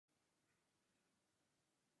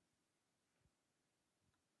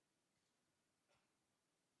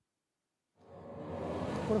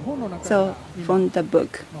So from the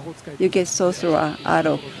book, you get sorcerer out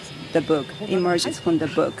of the book, emerges from the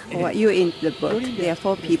book, or you in the book. There are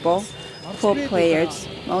 4 people, 4 players,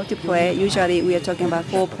 multiplayer. Usually we are talking about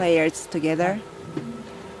 4 players together.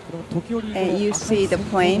 And you see the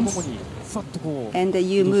planes, and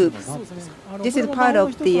you move. This is part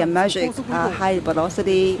of the magic, high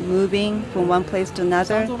velocity, moving from one place to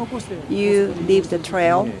another. You leave the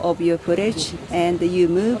trail of your footage, and you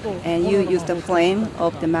move, and you use the flame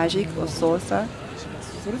of the magic of sorcerer.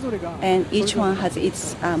 And each one has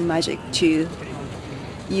its magic to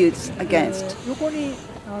use against.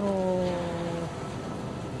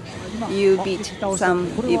 You beat some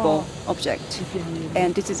evil object,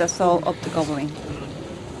 and this is the soul of the goblin.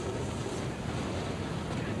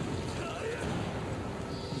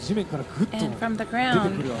 And from the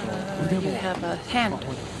ground, you have a hand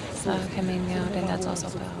coming out, and that's also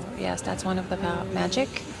power. Yes, that's one of the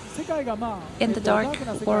magic. In the dark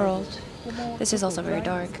world, this is also very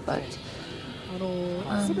dark, but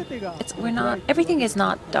everything is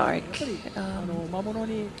not dark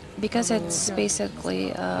because it's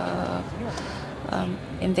basically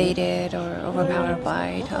invaded or overpowered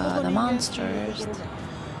by the monsters.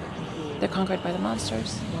 They're conquered by the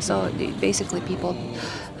monsters. So basically people,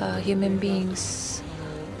 human beings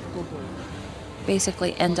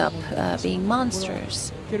basically end up being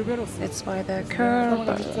monsters. It's by the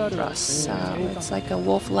Kerberos. It's like a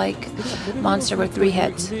wolf-like monster with 3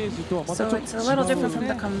 heads. So it's a little different from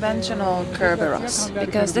the conventional Kerberos,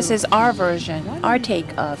 because this is our version, our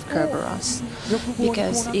take of Kerberos.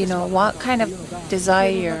 Because, you know, what kind of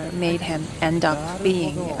desire made him end up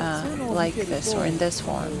being like this or in this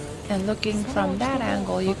form. And looking from that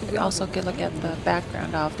angle, you also could look at the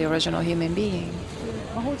background of the original human being.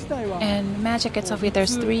 And magic itself,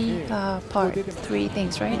 there's 3 parts, 3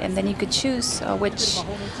 things, right? And then you could choose which,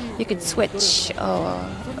 you could switch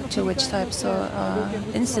to which type. So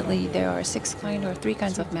instantly there are 6 kinds or 3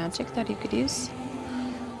 kinds of magic that you could use.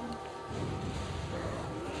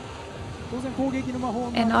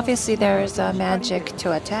 And obviously there's a magic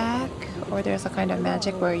to attack, or there's a kind of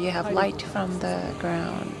magic where you have light from the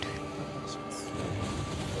ground.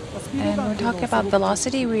 And we're talking about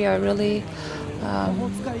velocity, we are really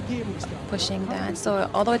pushing that. So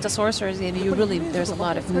although it's a sorcerer's game, there's a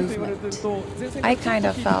lot of movement. I kind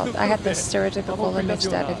of felt, I had this stereotypical image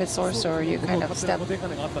that if it's sorcerer, you kind of step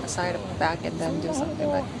aside or back and then do something.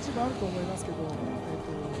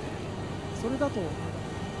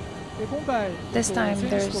 But this time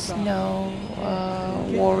there's no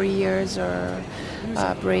warriors or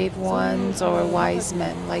brave ones or wise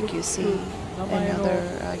men like you see in other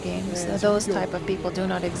games. Those type of people do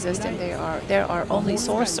not exist, and there are only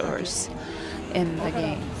sorcerers in the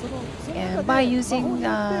game. And by using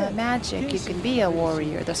magic, you can be a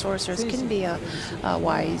warrior. The sorcerers can be a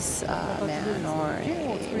wise man or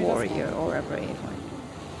a warrior or a brave one.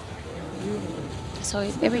 So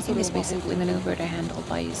everything is basically maneuvered or handled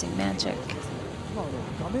by using magic.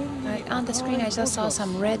 On the screen I just saw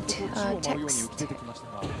some red text,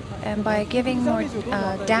 and by giving more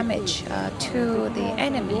damage to the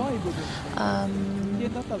enemy,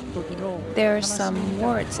 there are some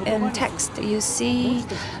words in text. You see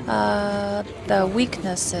the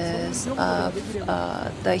weaknesses of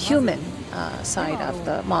the human side of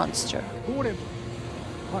the monster.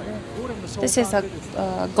 This is a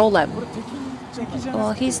golem.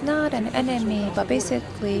 Well, he's not an enemy, but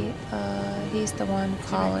basically he's the one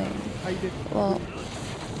calling. Well,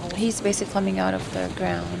 he's basically coming out of the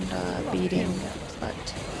ground, beating.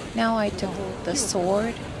 But now I took the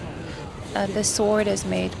sword. The sword is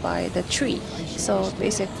made by the tree. So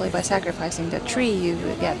basically, by sacrificing the tree, you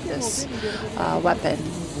get this weapon.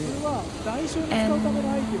 And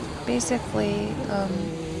basically,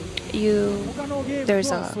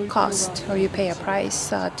 there's a cost, or you pay a price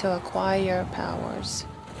to acquire powers.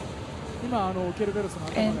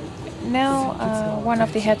 And now one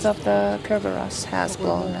of the heads of the Kerberos has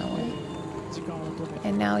blown away.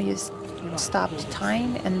 And now you stopped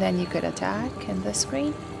time, and then you could attack in the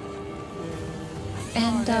screen.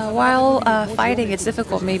 And while fighting, it's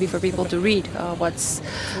difficult maybe for people to read what's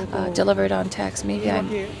delivered on text. Maybe I'm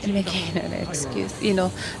making an excuse. You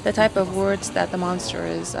know, the type of words that the monster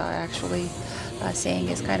is actually saying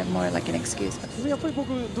is kind of more like an excuse.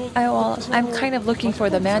 I'm kind of looking for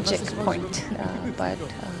the magic point, but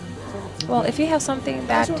well, if you have something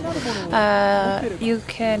that you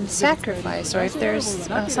can sacrifice, or if there's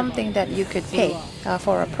something that you could pay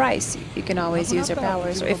for a price, you can always use your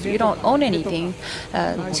powers. Or if you don't own anything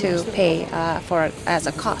to pay for as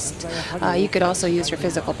a cost, you could also use your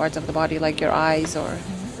physical parts of the body, like your eyes or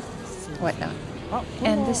whatnot.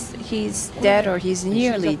 And he's dead or he's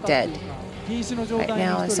nearly dead right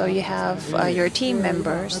now. And so you have your team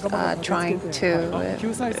members trying to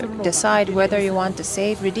decide whether you want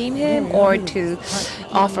to redeem him or to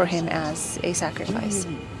offer him as a sacrifice.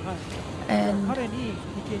 And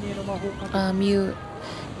you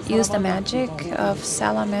use the magic of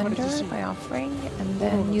salamander by offering, and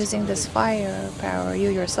then using this fire power, you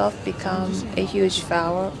yourself become a huge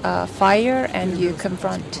fire, and you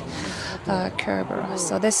confront Kerberos.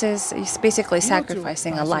 So this is basically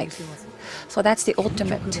sacrificing a life. So that's the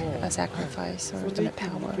ultimate sacrifice or ultimate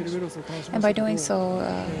power. And by doing so,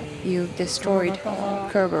 you destroyed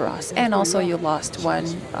Kerberos, and also you lost one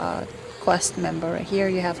quest member. Here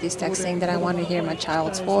you have these texts saying that I want to hear my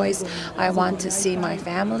child's voice, I want to see my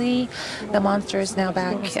family. The monster is now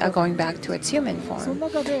going back to its human form.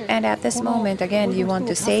 And at this moment, again, you want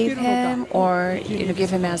to save him or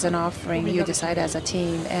give him as an offering. You decide as a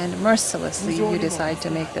team, and mercilessly you decide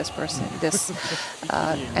to make this person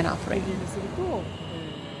an offering.